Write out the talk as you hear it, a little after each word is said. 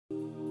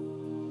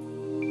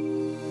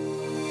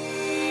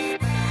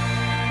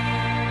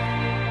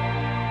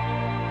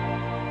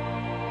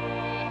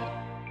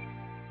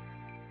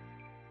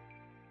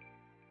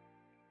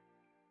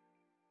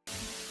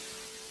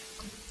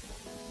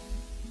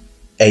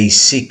A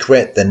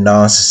secret the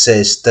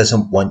narcissist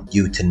doesn't want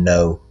you to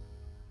know.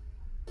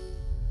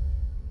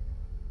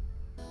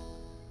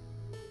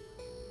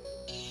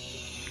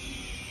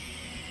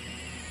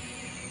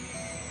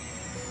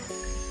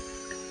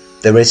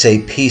 There is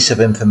a piece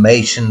of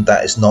information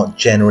that is not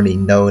generally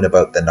known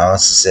about the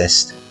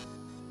narcissist.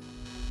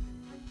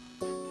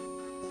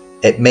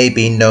 It may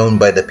be known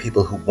by the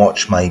people who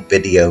watch my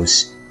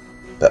videos,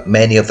 but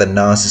many of the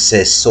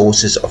narcissist's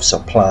sources of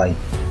supply,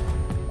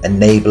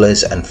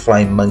 enablers and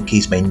flying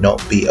monkeys may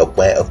not be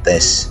aware of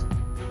this.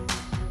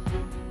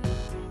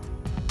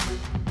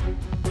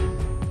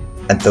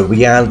 And the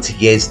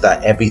reality is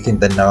that everything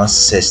the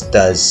narcissist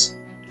does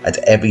and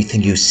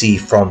everything you see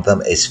from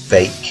them is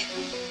fake.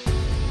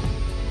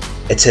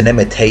 It's an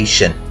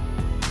imitation.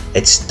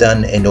 It's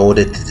done in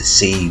order to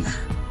deceive.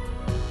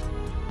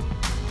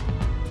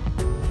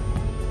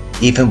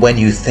 Even when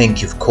you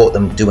think you've caught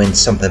them doing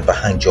something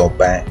behind your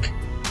back,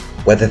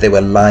 whether they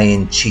were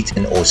lying,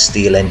 cheating or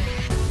stealing,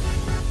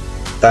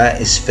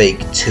 that is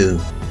fake too.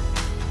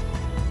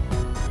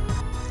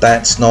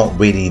 That's not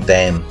really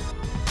them,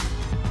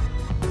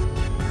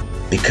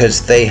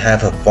 because they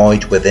have a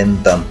void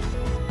within them.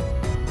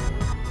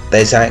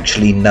 There's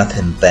actually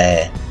nothing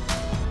there.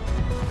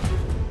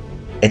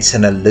 It's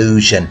an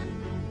illusion,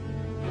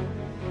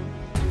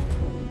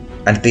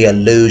 and the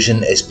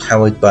illusion is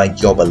powered by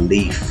your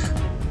belief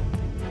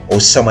or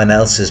someone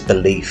else's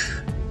belief.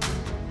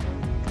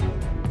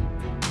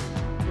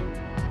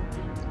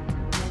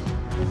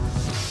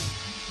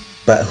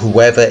 But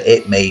whoever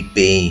it may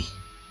be,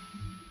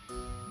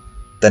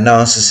 the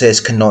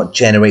narcissist cannot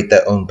generate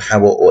their own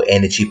power or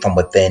energy from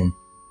within,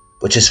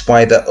 which is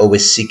why they're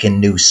always seeking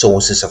new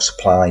sources of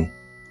supply.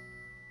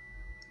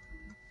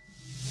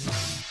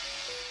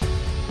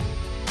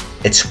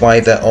 It's why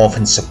they're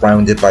often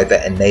surrounded by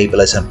their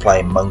enablers and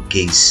flying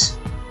monkeys.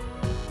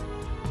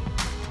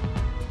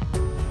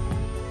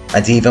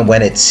 And even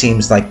when it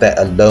seems like they're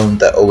alone,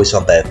 they're always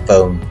on their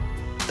phone.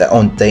 They're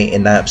on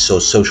dating apps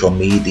or social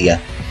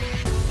media.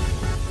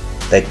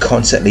 They're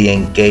constantly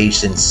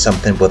engaged in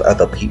something with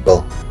other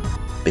people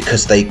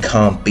because they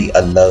can't be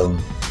alone.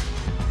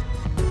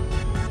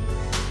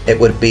 It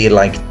would be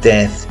like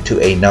death to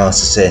a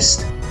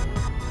narcissist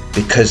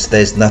because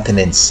there's nothing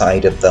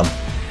inside of them.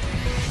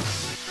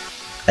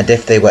 And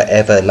if they were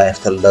ever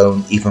left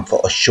alone, even for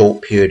a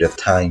short period of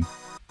time,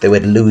 they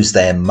would lose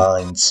their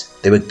minds.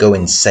 They would go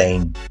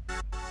insane.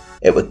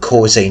 It would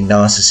cause a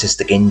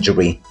narcissistic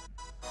injury.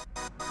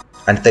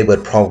 And they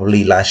would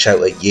probably lash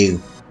out at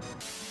you,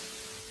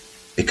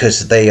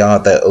 because they are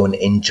their own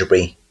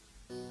injury.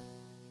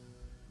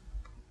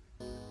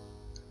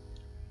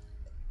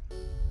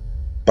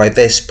 By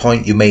this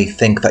point you may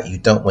think that you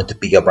don't want to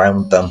be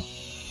around them,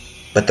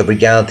 but the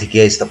reality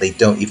is that they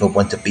don't even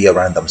want to be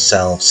around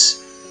themselves,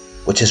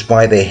 which is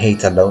why they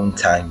hate alone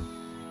time.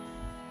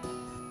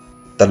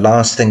 The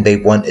last thing they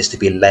want is to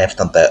be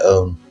left on their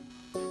own,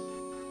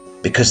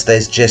 because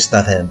there's just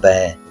nothing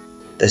there.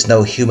 There's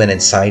no human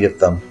inside of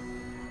them.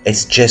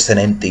 It's just an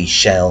empty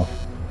shell.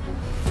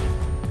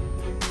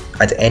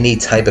 And any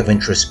type of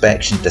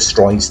introspection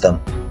destroys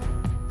them.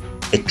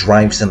 It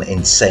drives them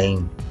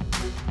insane.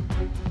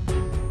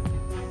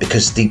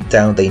 Because deep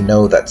down they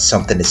know that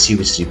something is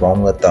seriously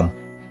wrong with them.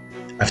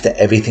 After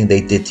everything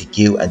they did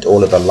to you and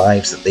all of the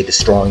lives that they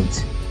destroyed,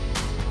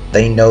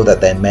 they know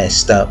that they're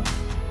messed up.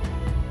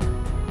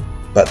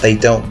 But they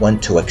don't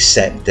want to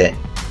accept it.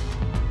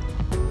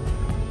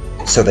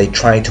 So they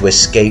try to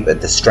escape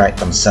and distract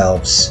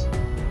themselves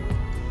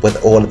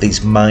with all of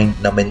these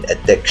mind-numbing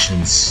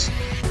addictions.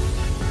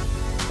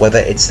 Whether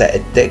it's their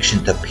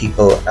addiction to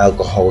people,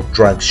 alcohol,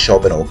 drugs,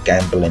 shopping or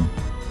gambling.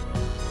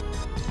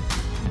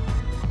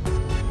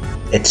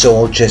 It's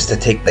all just to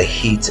take the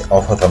heat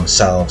off of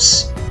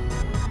themselves,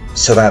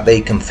 so that they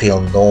can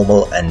feel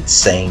normal and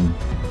sane,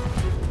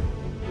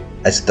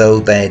 as though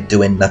they're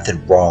doing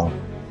nothing wrong.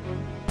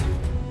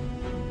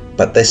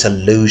 But this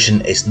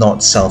illusion is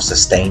not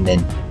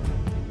self-sustaining,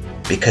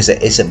 because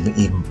it isn't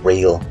even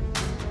real.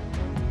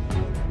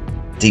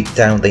 Deep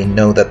down they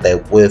know that they're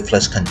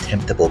worthless,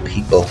 contemptible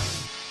people.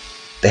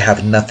 They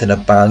have nothing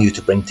of value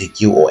to bring to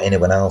you or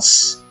anyone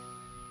else,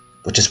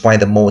 which is why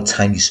the more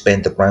time you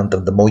spend around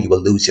them, the more you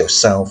will lose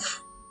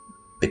yourself,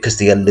 because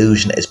the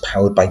illusion is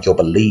powered by your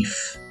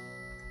belief.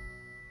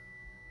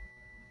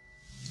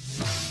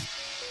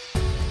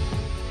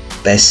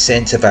 Their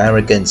sense of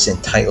arrogance,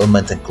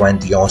 entitlement and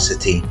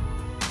grandiosity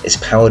is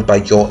powered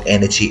by your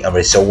energy and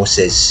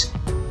resources.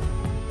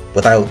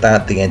 Without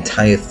that, the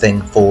entire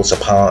thing falls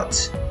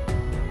apart,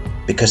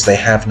 because they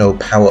have no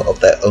power of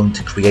their own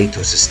to create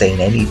or sustain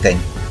anything.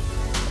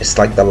 It's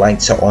like the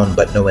lights are on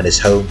but no one is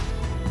home.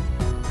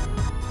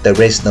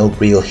 There is no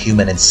real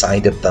human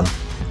inside of them.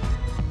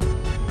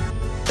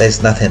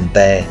 There's nothing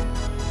there,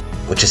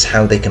 which is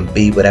how they can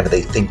be whatever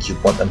they think you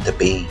want them to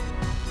be,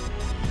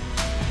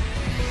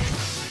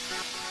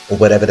 or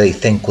whatever they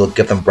think will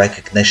give them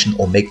recognition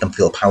or make them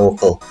feel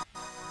powerful,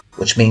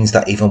 which means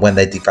that even when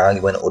they're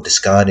devaluing or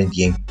discarding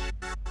you,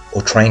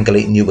 or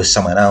triangulating you with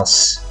someone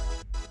else,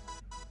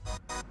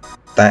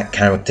 that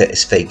character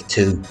is fake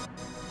too.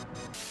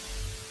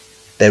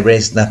 There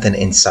is nothing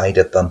inside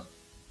of them,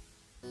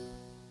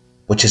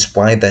 which is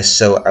why they're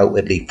so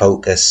outwardly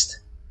focused.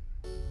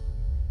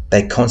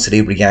 They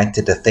constantly react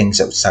to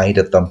things outside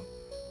of them.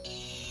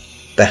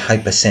 They're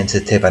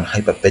hypersensitive and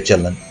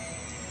hypervigilant.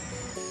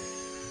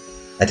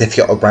 And if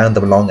you're around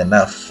them long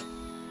enough,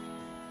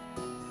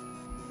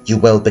 you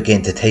will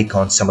begin to take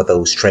on some of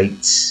those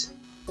traits.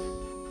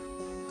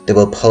 They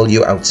will pull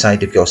you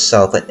outside of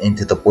yourself and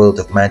into the world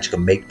of magic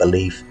and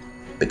make-believe,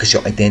 because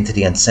your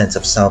identity and sense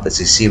of self is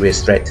a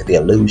serious threat to the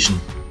illusion.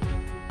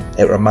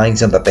 It reminds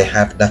them that they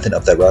have nothing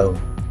of their own.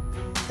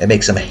 It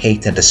makes them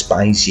hate and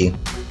despise you,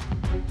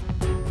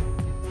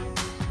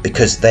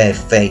 because they're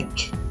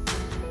fake.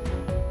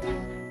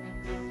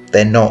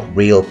 They're not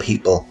real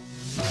people.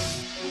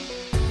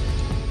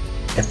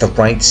 If the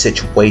right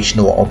situation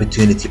or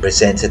opportunity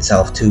presents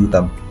itself to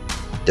them,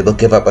 they will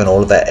give up on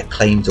all of their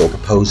acclaimed or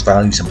proposed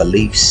values and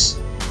beliefs,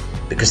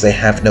 because they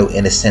have no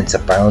inner sense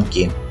of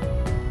value.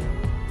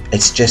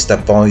 It's just a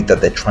void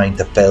that they're trying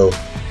to fill,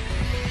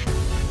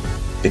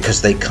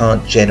 because they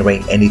can't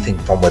generate anything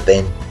from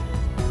within,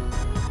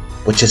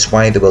 which is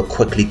why they will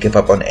quickly give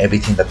up on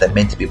everything that they're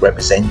meant to be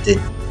representing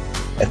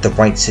if the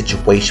right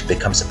situation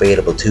becomes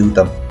available to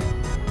them.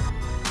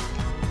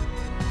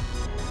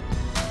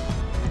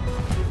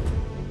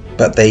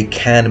 But they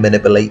can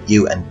manipulate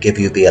you and give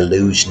you the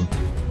illusion,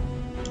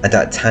 and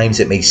at times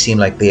it may seem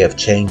like they have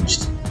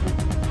changed,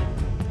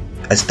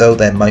 as though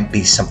there might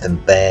be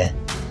something there,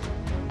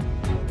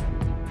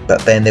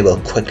 but then they will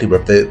quickly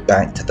revert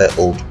back to their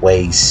old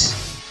ways,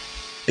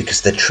 because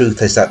the truth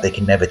is that they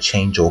can never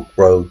change or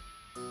grow.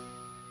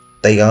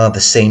 They are the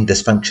same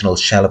dysfunctional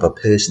shell of a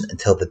person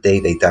until the day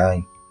they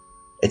die.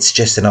 It's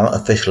just an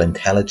artificial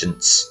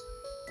intelligence.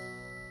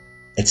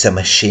 It's a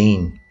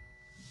machine.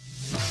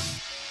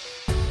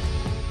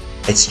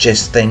 It's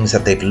just things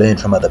that they've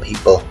learned from other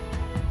people.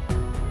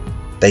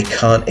 They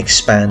can't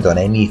expand on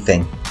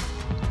anything.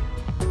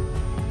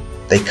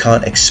 They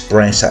can't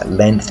express at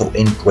length or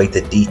in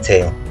greater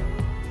detail,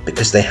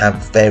 because they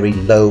have very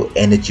low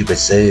energy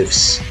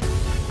reserves,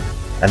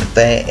 and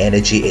their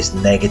energy is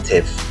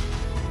negative.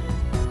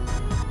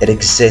 It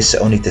exists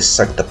only to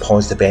suck the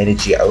positive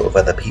energy out of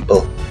other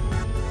people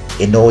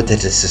in order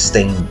to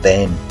sustain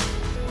them,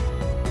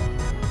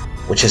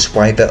 which is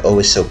why they're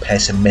always so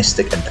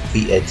pessimistic and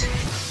defeated.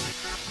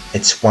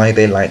 It's why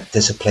they lack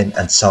discipline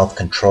and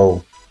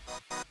self-control,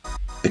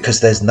 because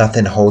there's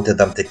nothing holding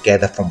them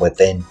together from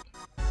within.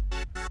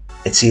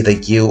 It's either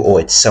you or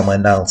it's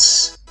someone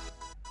else.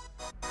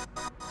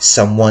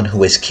 Someone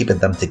who is keeping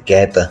them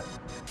together.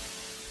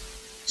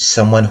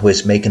 Someone who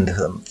is making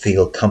them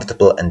feel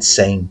comfortable and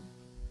sane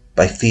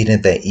by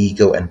feeding their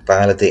ego and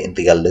validating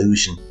the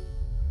illusion.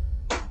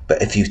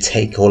 But if you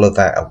take all of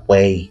that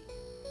away,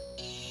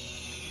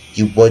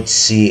 you would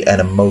see an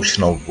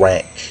emotional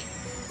wreck.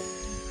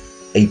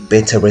 A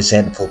bitter,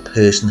 resentful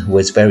person who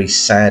is very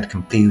sad,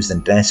 confused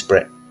and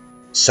desperate.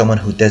 Someone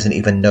who doesn't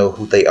even know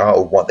who they are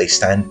or what they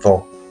stand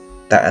for.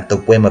 That at the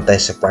whim of their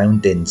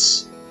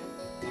surroundings,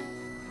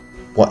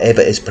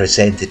 whatever is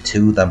presented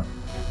to them,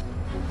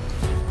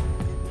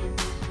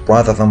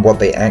 rather than what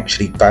they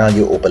actually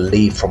value or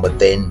believe from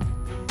within.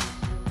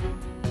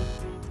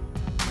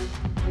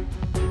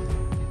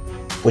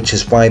 Which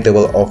is why they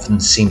will often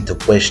seem to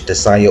wish,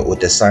 desire or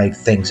decide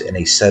things in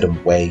a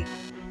certain way.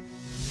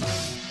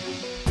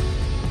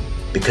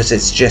 Because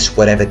it's just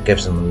whatever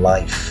gives them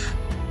life.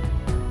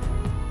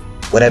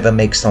 Whatever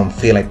makes them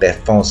feel like their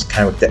false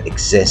character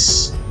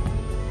exists.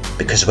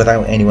 Because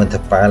without anyone to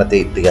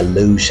validate the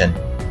illusion,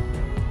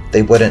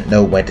 they wouldn't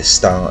know where to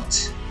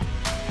start.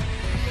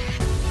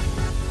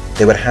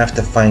 They would have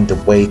to find a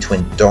way to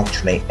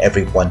indoctrinate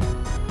everyone,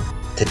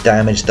 to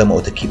damage them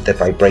or to keep their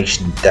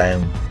vibration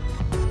down,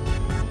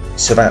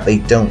 so that they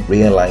don't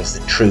realize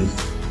the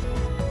truth.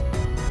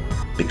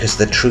 Because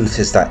the truth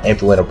is that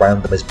everyone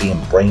around them is being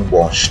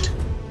brainwashed.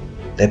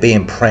 They're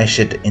being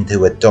pressured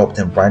into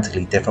adopting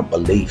radically different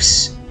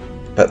beliefs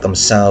about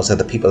themselves and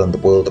the people in the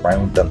world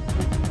around them.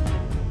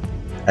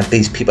 And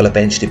these people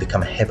eventually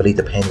become heavily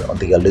dependent on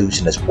the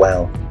illusion as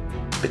well,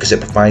 because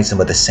it provides them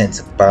with a sense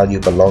of value,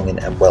 belonging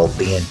and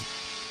well-being.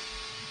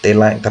 They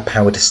lack the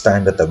power to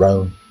stand on their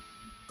own,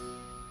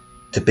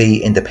 to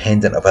be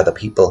independent of other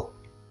people.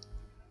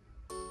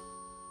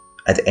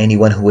 And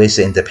anyone who is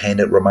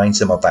independent reminds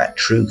them of that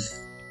truth.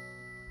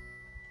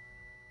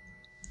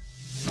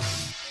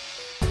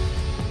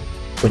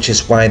 Which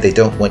is why they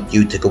don't want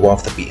you to go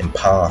off the beaten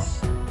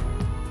path.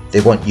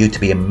 They want you to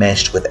be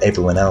enmeshed with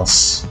everyone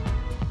else.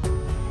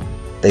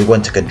 They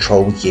want to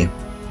control you,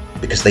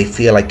 because they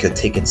feel like you're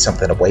taking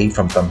something away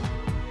from them.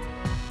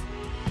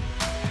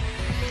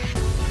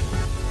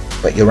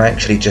 But you're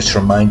actually just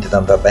reminding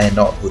them that they're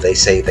not who they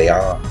say they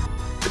are,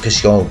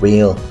 because you're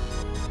real.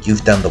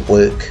 You've done the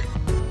work.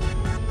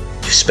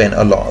 You've spent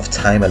a lot of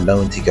time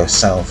alone to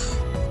yourself,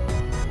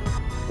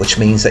 which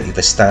means that you've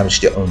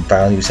established your own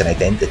values and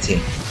identity,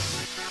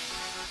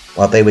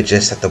 while they were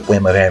just at the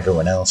whim of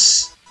everyone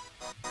else.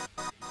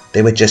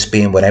 They were just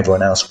being what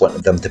everyone else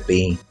wanted them to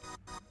be,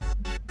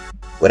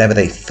 whatever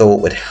they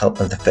thought would help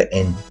them to fit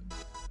in.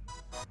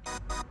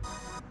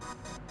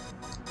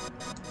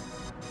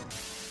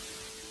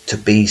 to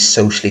be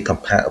socially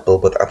compatible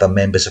with other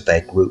members of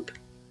their group,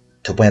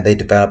 to where they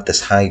develop this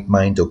hive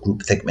mind or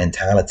groupthink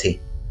mentality,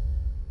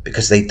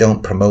 because they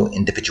don't promote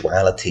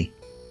individuality.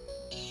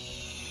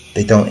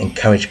 They don't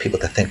encourage people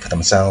to think for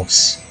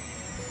themselves,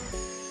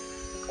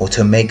 or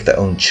to make their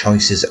own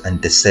choices and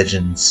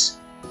decisions.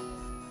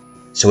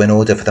 So in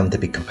order for them to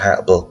be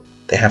compatible,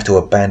 they have to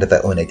abandon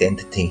their own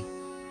identity.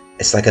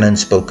 It's like an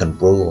unspoken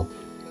rule.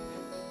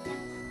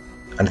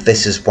 And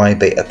this is why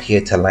they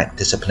appear to lack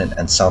discipline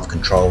and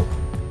self-control.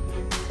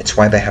 It's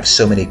why they have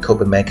so many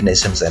coping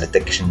mechanisms and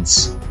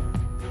addictions,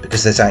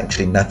 because there's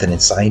actually nothing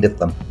inside of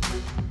them.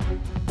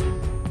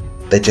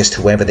 They're just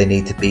whoever they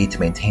need to be to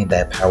maintain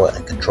their power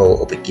and control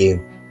over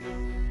you.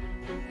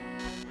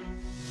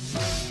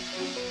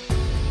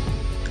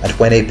 And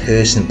when a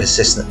person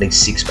persistently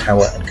seeks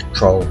power and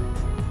control,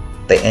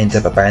 they end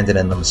up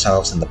abandoning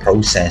themselves in the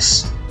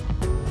process.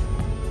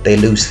 They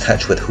lose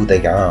touch with who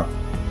they are,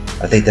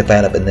 and they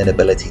develop an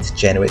inability to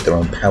generate their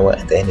own power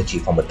and energy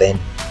from within,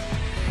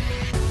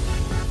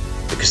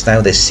 because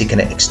now they're seeking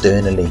it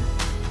externally.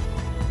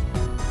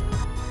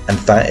 And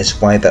that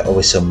is why they're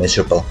always so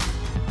miserable.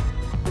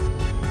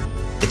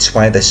 It's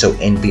why they're so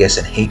envious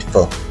and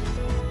hateful,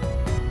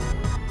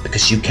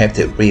 because you kept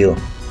it real,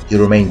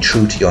 you remained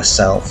true to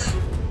yourself,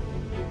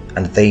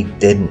 and they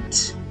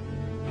didn't.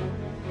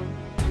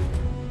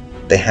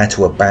 They had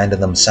to abandon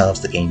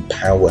themselves to gain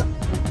power,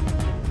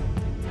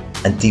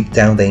 and deep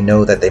down they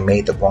know that they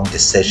made the wrong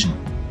decision,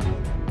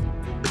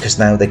 because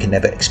now they can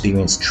never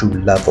experience true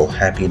love or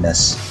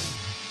happiness.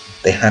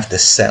 They have to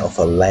settle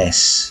for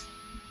less.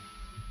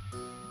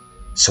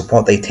 So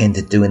what they tend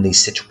to do in these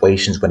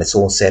situations when it's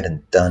all said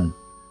and done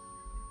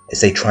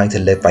is they try to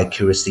live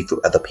vicariously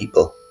through other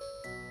people,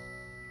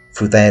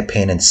 through their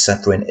pain and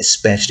suffering,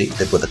 especially if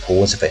they were the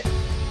cause of it,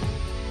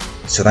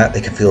 so that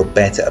they can feel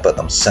better about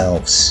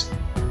themselves,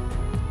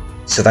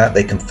 so that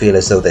they can feel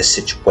as though their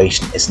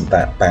situation isn't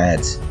that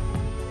bad.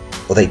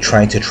 Or they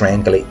try to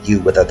triangulate you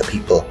with other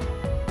people.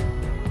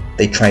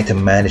 They try to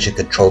manage and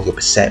control your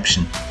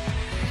perception.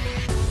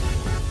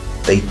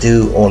 They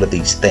do all of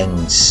these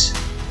things,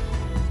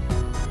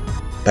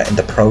 but in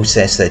the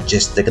process they're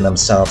just digging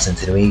themselves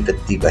into an even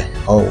deeper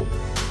hole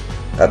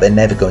that they're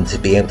never going to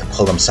be able to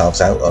pull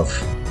themselves out of,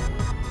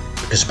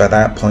 because by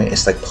that point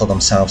it's like, pull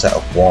themselves out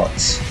of what?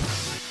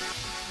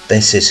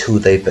 This is who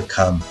they've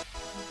become.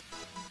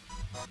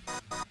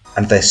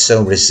 And they're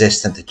so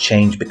resistant to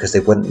change because they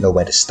wouldn't know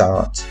where to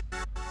start.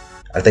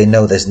 And they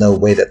know there's no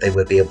way that they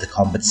will be able to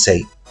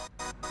compensate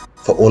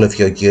for all of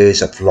your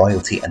years of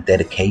loyalty and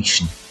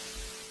dedication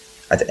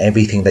and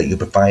everything that you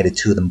provided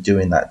to them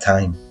during that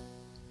time.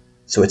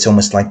 So it's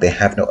almost like they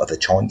have no other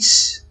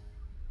choice.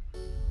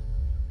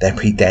 They're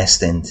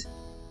predestined.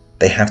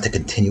 They have to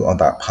continue on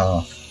that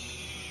path,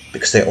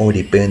 because they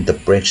already burned the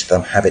bridge to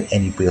them having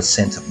any real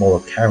sense of moral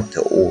character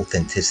or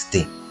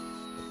authenticity.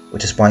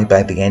 Which is why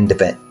by the end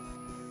of it,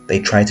 they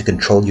try to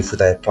control you through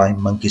their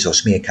flying monkeys or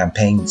smear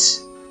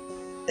campaigns.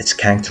 It's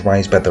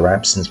characterized by their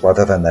absence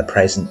rather than their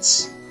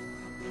presence.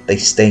 They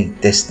stay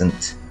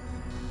distant,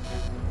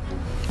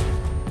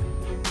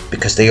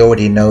 because they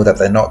already know that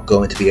they're not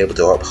going to be able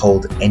to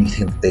uphold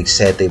anything that they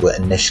said they were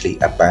initially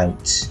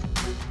about.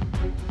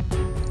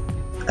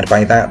 And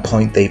by that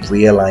point they've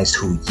realized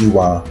who you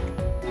are,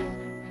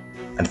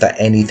 and that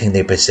anything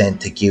they present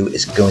to you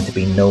is going to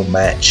be no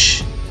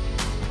match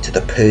to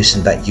the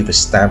person that you've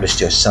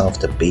established yourself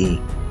to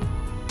be.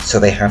 So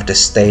they have to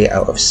stay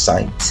out of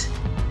sight,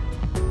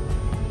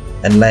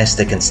 unless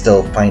they can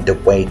still find a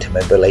way to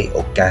manipulate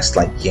or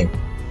gaslight you,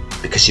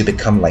 because you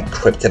become like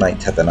kryptonite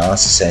to the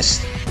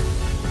narcissist.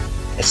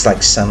 It's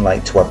like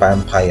sunlight to a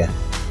vampire.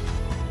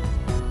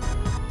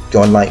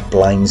 Your light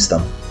blinds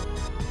them.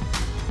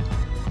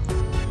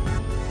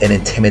 It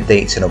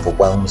intimidates and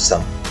overwhelms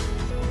them,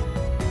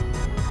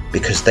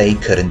 because they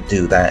couldn't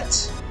do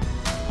that.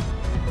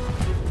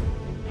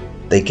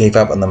 They gave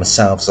up on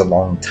themselves a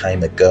long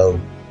time ago.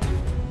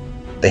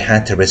 They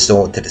had to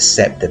resort to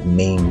deceptive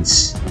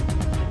means.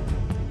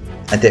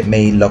 And it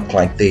may look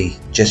like they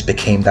just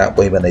became that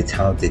way when they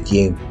targeted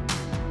you,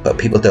 but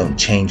people don't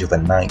change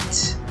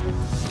overnight.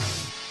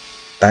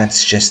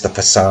 That's just the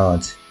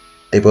facade.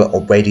 They were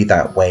already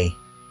that way,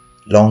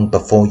 long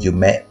before you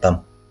met them.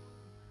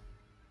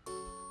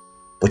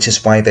 Which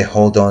is why they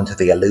hold on to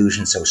the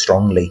illusion so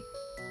strongly,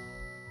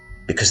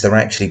 because they're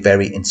actually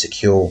very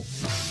insecure.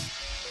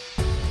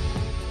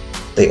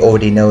 They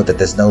already know that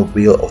there's no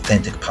real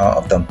authentic part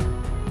of them,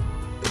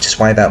 which is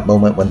why that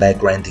moment when they're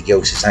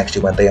grandiose is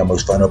actually when they are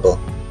most vulnerable.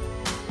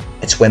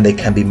 It's when they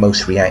can be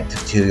most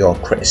reactive to your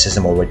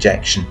criticism or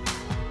rejection,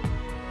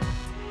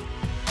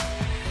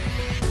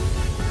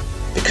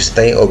 because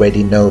they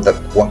already know that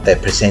what they're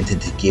presenting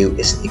to you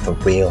isn't even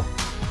real.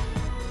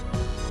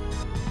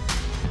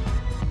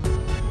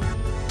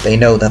 They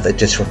know that they're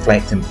just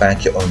reflecting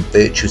back your own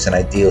virtues and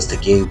ideals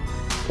to you,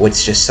 or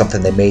it's just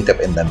something they made up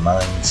in their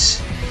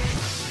minds.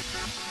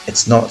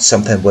 It's not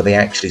something where they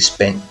actually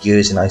spent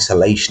years in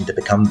isolation to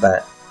become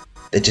that.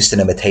 They're just an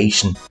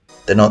imitation.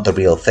 They're not the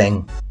real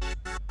thing.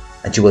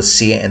 And you will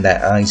see it in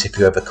their eyes if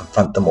you ever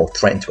confront them or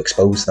threaten to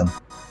expose them.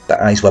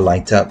 Their eyes will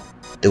light up,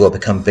 they will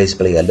become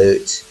visibly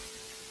alert,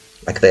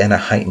 like they're in a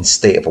heightened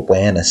state of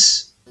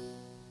awareness,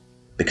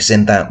 because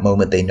in that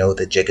moment they know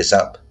the jig is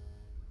up.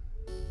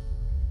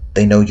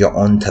 They know you're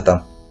on to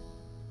them,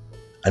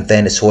 and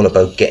then it's all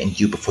about getting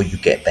you before you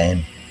get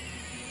them.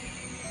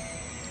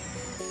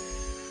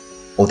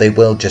 Or they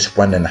will just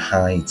run and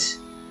hide,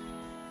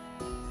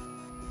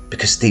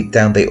 because deep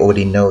down they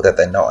already know that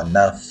they're not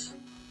enough.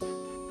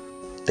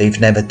 They've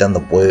never done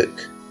the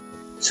work,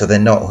 so they're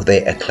not who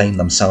they acclaim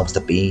themselves to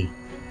be.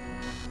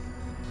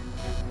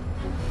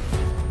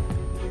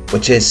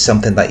 Which is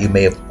something that you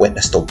may have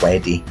witnessed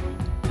already,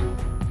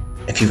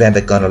 if you've ever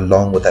gone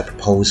along with their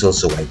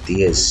proposals or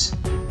ideas.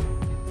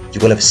 You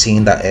will have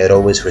seen that it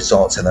always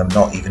results in them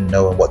not even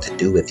knowing what to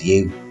do with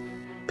you,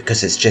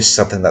 because it's just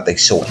something that they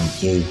saw in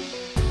you,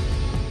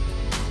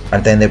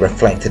 and then they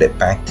reflected it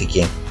back to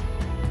you.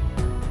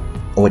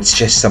 Or it's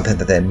just something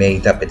that they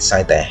made up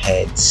inside their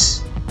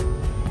heads.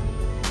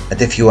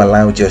 And if you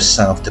allowed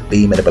yourself to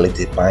be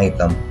manipulated by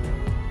them,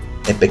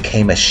 it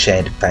became a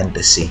shared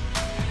fantasy,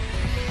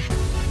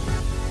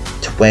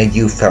 to where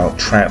you felt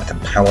trapped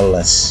and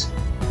powerless,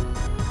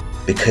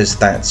 because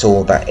that's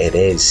all that it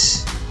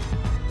is.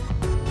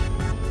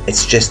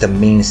 It's just a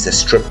means to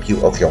strip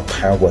you of your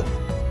power,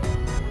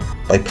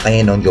 by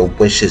playing on your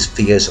wishes,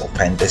 fears or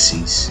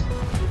fantasies.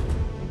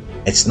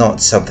 It's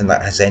not something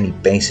that has any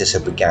basis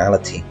of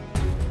reality,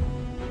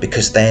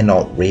 because they're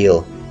not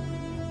real.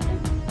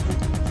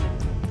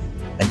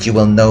 And you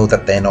will know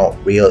that they're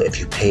not real if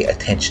you pay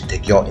attention to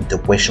your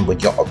intuition when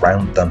you're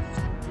around them.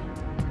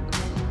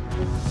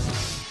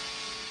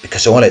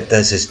 Because all it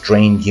does is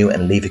drain you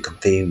and leave you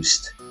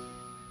confused.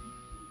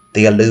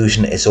 The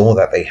illusion is all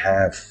that they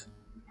have.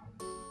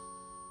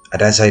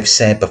 And as I've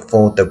said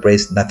before, there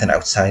is nothing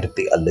outside of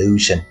the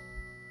illusion.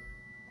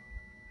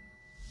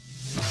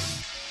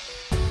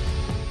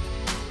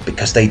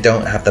 Because they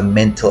don't have the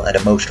mental and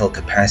emotional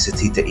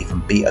capacity to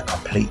even be a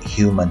complete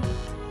human.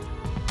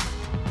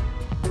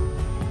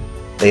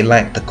 They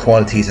lack the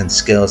qualities and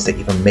skills to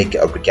even make it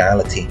a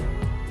reality.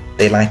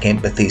 They lack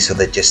empathy, so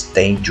they're just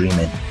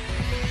daydreaming.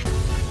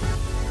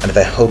 And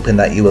they're hoping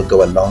that you will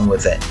go along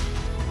with it.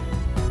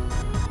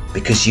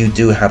 Because you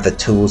do have the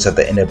tools and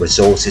the inner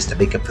resources to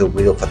make it feel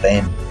real for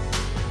them.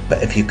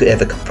 But if you could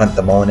ever confront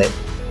them on it,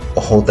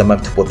 or hold them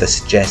up to what they're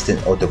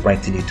suggesting or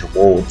directing you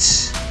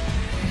towards,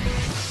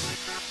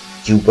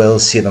 you will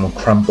see them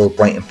crumble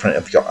right in front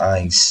of your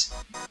eyes.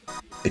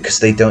 Because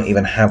they don't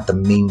even have the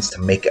means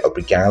to make it a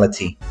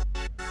reality.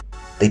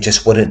 They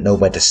just wouldn't know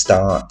where to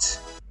start.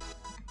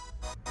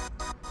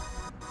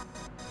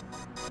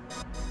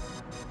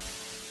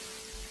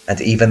 And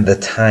even the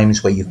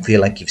times where you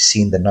feel like you've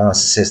seen the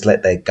narcissist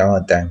let their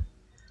guard down,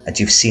 and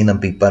you've seen them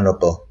be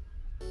vulnerable,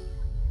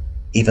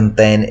 even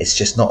then it's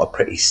just not a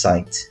pretty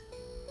sight.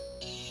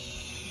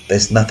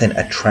 There's nothing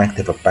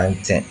attractive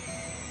about it,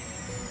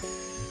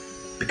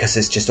 because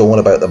it's just all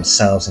about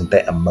themselves and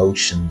their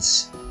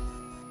emotions.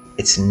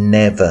 It's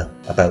never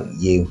about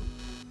you.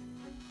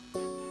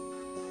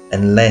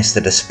 Unless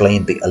they're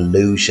displaying the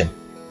illusion.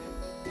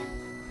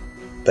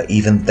 But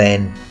even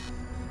then,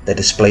 the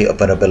display of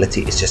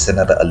vulnerability is just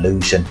another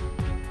illusion,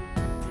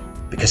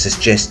 because it's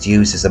just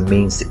used as a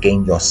means to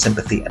gain your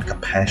sympathy and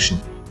compassion,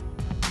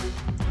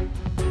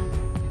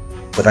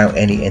 without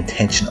any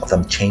intention of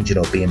them changing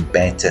or being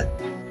better,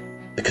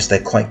 because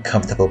they're quite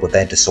comfortable with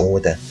their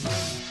disorder.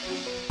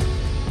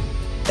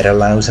 It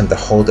allows them to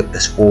hold up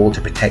this wall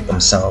to protect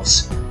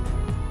themselves,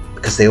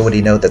 because they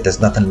already know that there's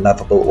nothing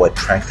lovable or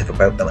attractive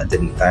about them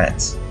underneath that.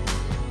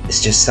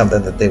 It's just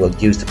something that they will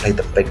use to play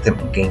the victim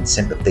and gain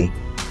sympathy,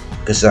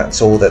 because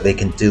that's all that they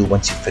can do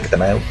once you figure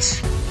them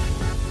out.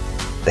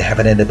 They have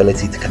an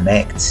inability to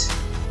connect.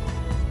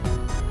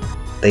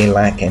 They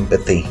lack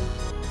empathy.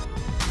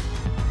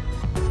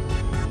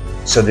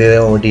 So they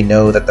already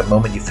know that the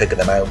moment you figure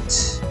them out,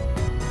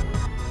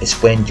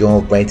 it's when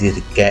you're ready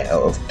to get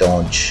out of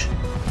dodge.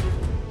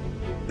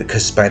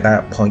 Because by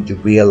that point you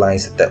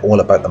realise that they're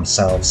all about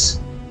themselves.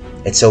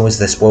 It's always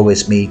this woe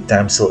is me,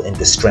 damsel in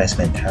distress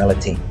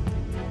mentality.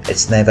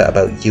 It's never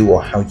about you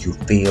or how you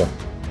feel.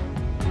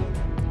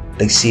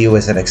 They see you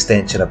as an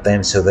extension of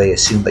them, so they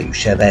assume that you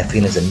share their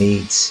feelings and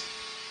needs.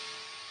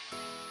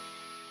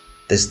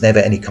 There's never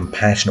any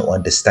compassion or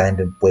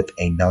understanding with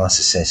a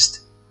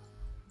narcissist.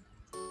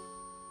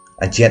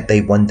 And yet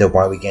they wonder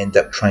why we end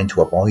up trying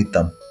to avoid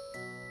them.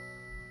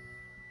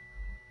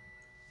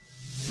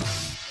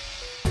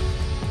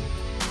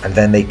 And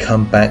then they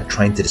come back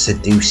trying to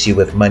seduce you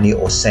with money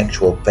or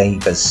sexual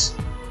favours.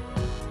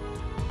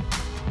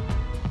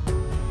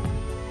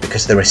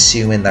 Because they're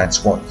assuming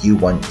that's what you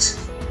want.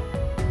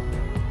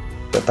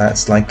 But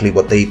that's likely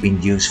what they've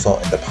been used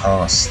for in the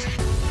past.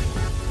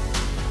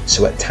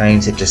 So at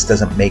times it just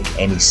doesn't make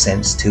any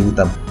sense to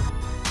them.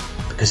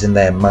 Because in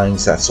their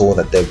minds that's all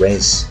that there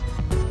is.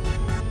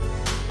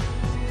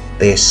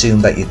 They assume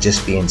that you're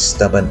just being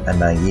stubborn and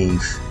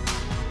naive.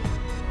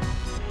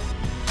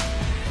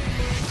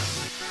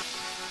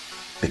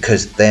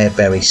 Because they're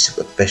very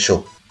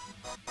superficial.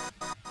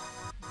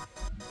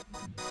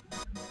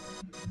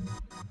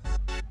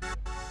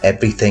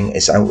 Everything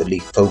is outwardly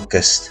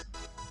focused,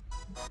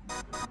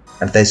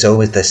 and there's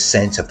always this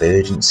sense of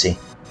urgency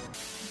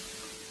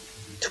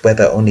to where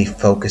they're only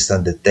focused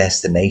on the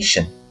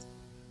destination,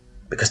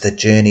 because the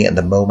journey and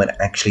the moment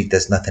actually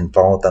does nothing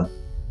for them.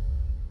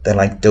 They're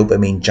like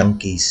dopamine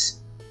junkies.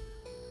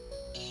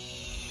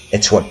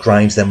 It's what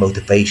drives their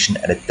motivation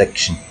and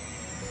addiction.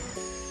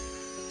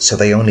 So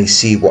they only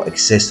see what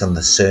exists on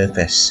the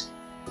surface.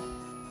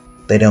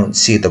 They don't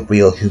see the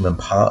real human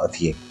part of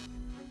you,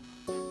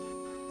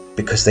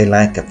 because they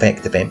lack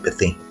effective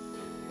empathy.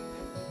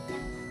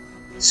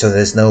 So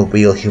there's no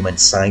real human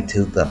side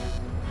to them,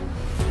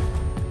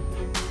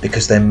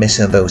 because they're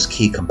missing those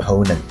key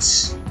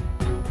components,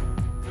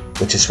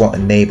 which is what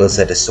enables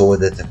their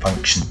disorder to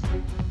function.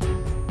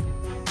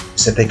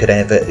 So if they could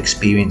ever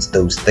experience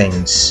those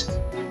things,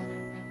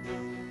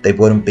 they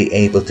wouldn't be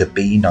able to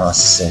be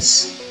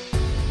narcissists.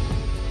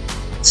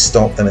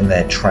 Stop them in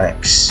their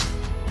tracks.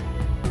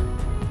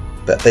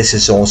 But this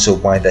is also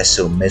why they're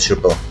so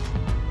miserable.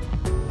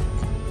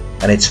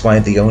 And it's why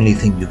the only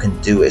thing you can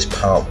do is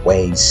part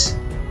ways,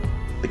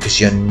 because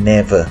you're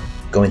never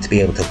going to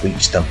be able to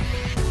reach them,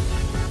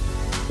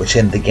 which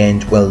in the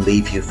end will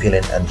leave you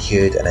feeling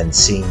unheard and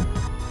unseen,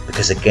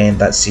 because again,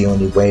 that's the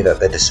only way that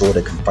their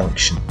disorder can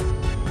function.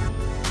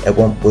 It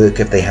won't work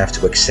if they have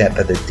to accept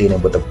that they're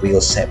dealing with a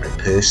real separate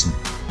person.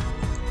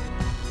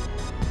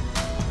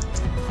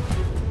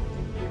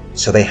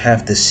 So they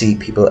have to see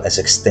people as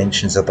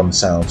extensions of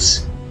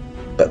themselves,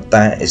 but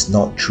that is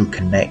not true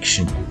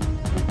connection.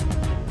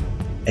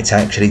 It's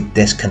actually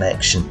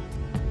disconnection,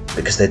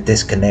 because they're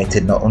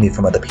disconnected not only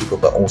from other people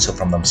but also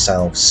from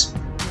themselves.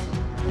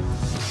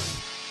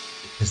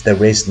 Because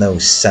there is no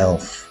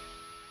self.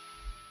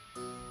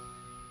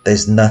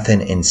 There's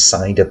nothing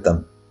inside of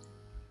them.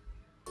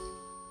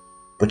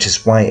 Which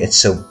is why it's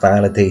so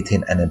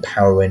validating and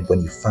empowering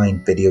when you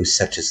find videos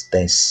such as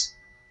this.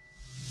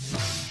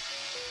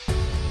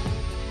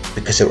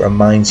 Because it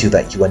reminds you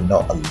that you are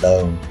not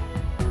alone.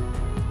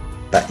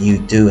 That you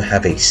do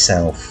have a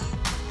self.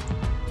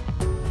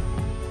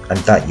 And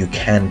that you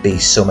can be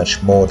so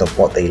much more than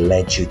what they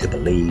led you to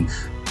believe.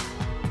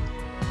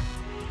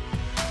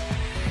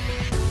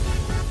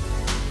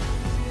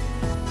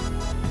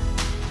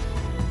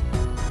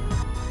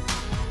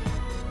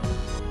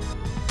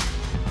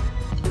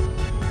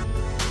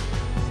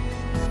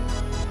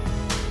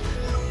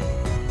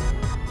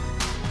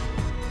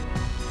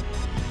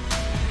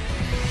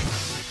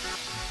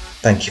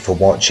 Thank you for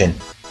watching.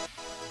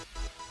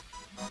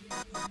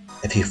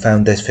 If you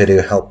found this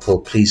video helpful,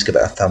 please give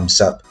it a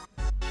thumbs up.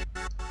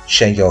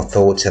 Share your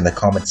thoughts in the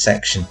comment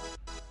section.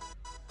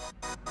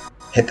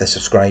 Hit the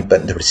subscribe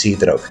button to receive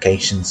the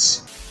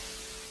notifications.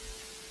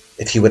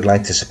 If you would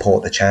like to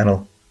support the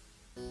channel,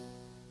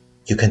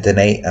 you can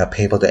donate at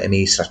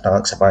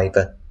paypal.me/Narc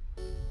Survivor.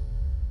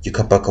 You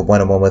can book a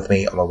one-on-one with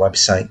me on my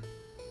website.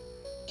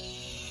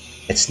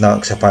 It's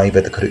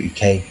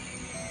narcsurvivor.co.uk.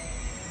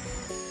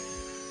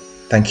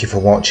 Thank you for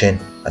watching,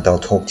 and I'll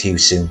talk to you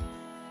soon.